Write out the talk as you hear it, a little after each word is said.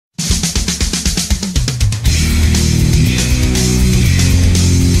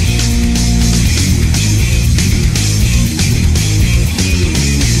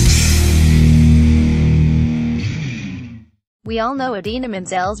We all know Idina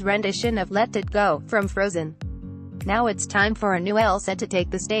Menzel's rendition of Let It Go from Frozen. Now it's time for a new Elsa to take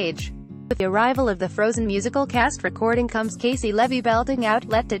the stage. With the arrival of the Frozen musical cast recording comes Caissie Levy belting out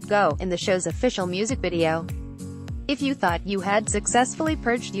Let It Go in the show's official music video. If you thought you had successfully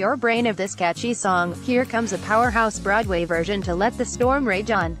purged your brain of this catchy song, here comes a powerhouse Broadway version to let the storm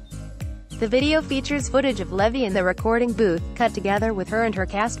rage on. The video features footage of Levy in the recording booth, cut together with her and her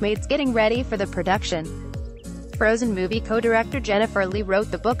castmates getting ready for the production. Frozen movie co-director Jennifer Lee wrote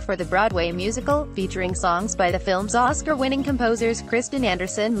the book for the Broadway musical, featuring songs by the film's Oscar-winning composers Kristen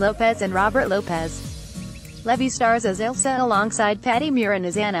Anderson Lopez and Robert Lopez. Levy stars as Elsa alongside Patty Murin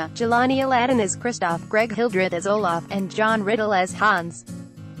as Anna, Jelani Aladdin as Kristoff, Greg Hildreth as Olaf, and John Riddle as Hans.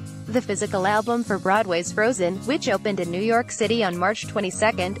 The physical album for Broadway's Frozen, which opened in New York City on March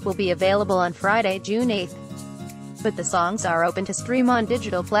 22, will be available on Friday, June 8. But the songs are open to stream on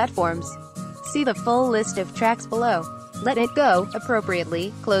digital platforms. See the full list of tracks below. Let It Go,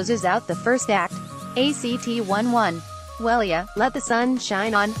 appropriately, closes out the first act. ACT 1-1. Well yeah, Let the Sun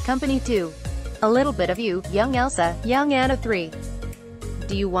Shine On, Company 2. A Little Bit of You, Young Elsa, Young Anna 3.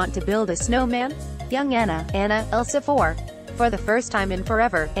 Do You Want to Build a Snowman? Young Anna, Anna, Elsa 4. For the First Time in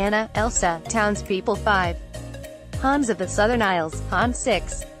Forever, Anna, Elsa, Townspeople 5. Hans of the Southern Isles, Hans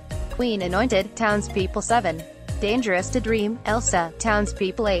 6. Queen Anointed, Townspeople 7. Dangerous to Dream, Elsa,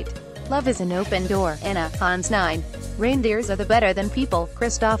 Townspeople 8. Love is an Open Door, Anna, Hans 9. Reindeers are the Better Than People,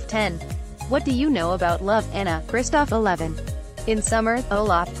 Kristoff 10. What Do You Know About Love, Anna, Kristoff 11. In Summer,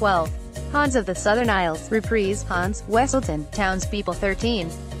 Olaf 12. Hans of the Southern Isles, Reprise, Hans, Wesselton, Townspeople 13.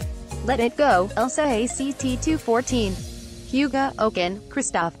 Let It Go, Elsa ACT 214. Hugo, Oaken,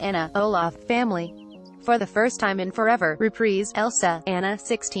 Kristoff, Anna, Olaf, Family. For the First Time in Forever, Reprise, Elsa, Anna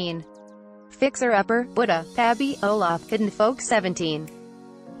 16. Fixer Upper, Buddha, Pabby, Olaf, Hidden Folk 17.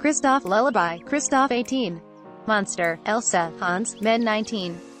 Kristoff Lullaby, Kristoff 18. Monster, Elsa, Hans, Men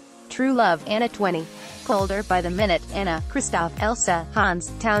 19. True Love, Anna 20. Colder by the Minute, Anna, Kristoff, Elsa,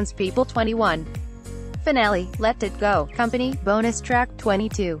 Hans, Townspeople 21. Finale, Let It Go, Company, bonus track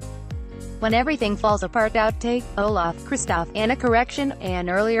 22. When Everything Falls Apart outtake, Olaf, Kristoff, Anna. Correction, an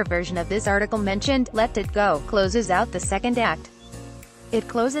earlier version of this article mentioned Let It Go closes out the second act. It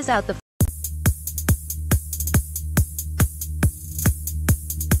closes out the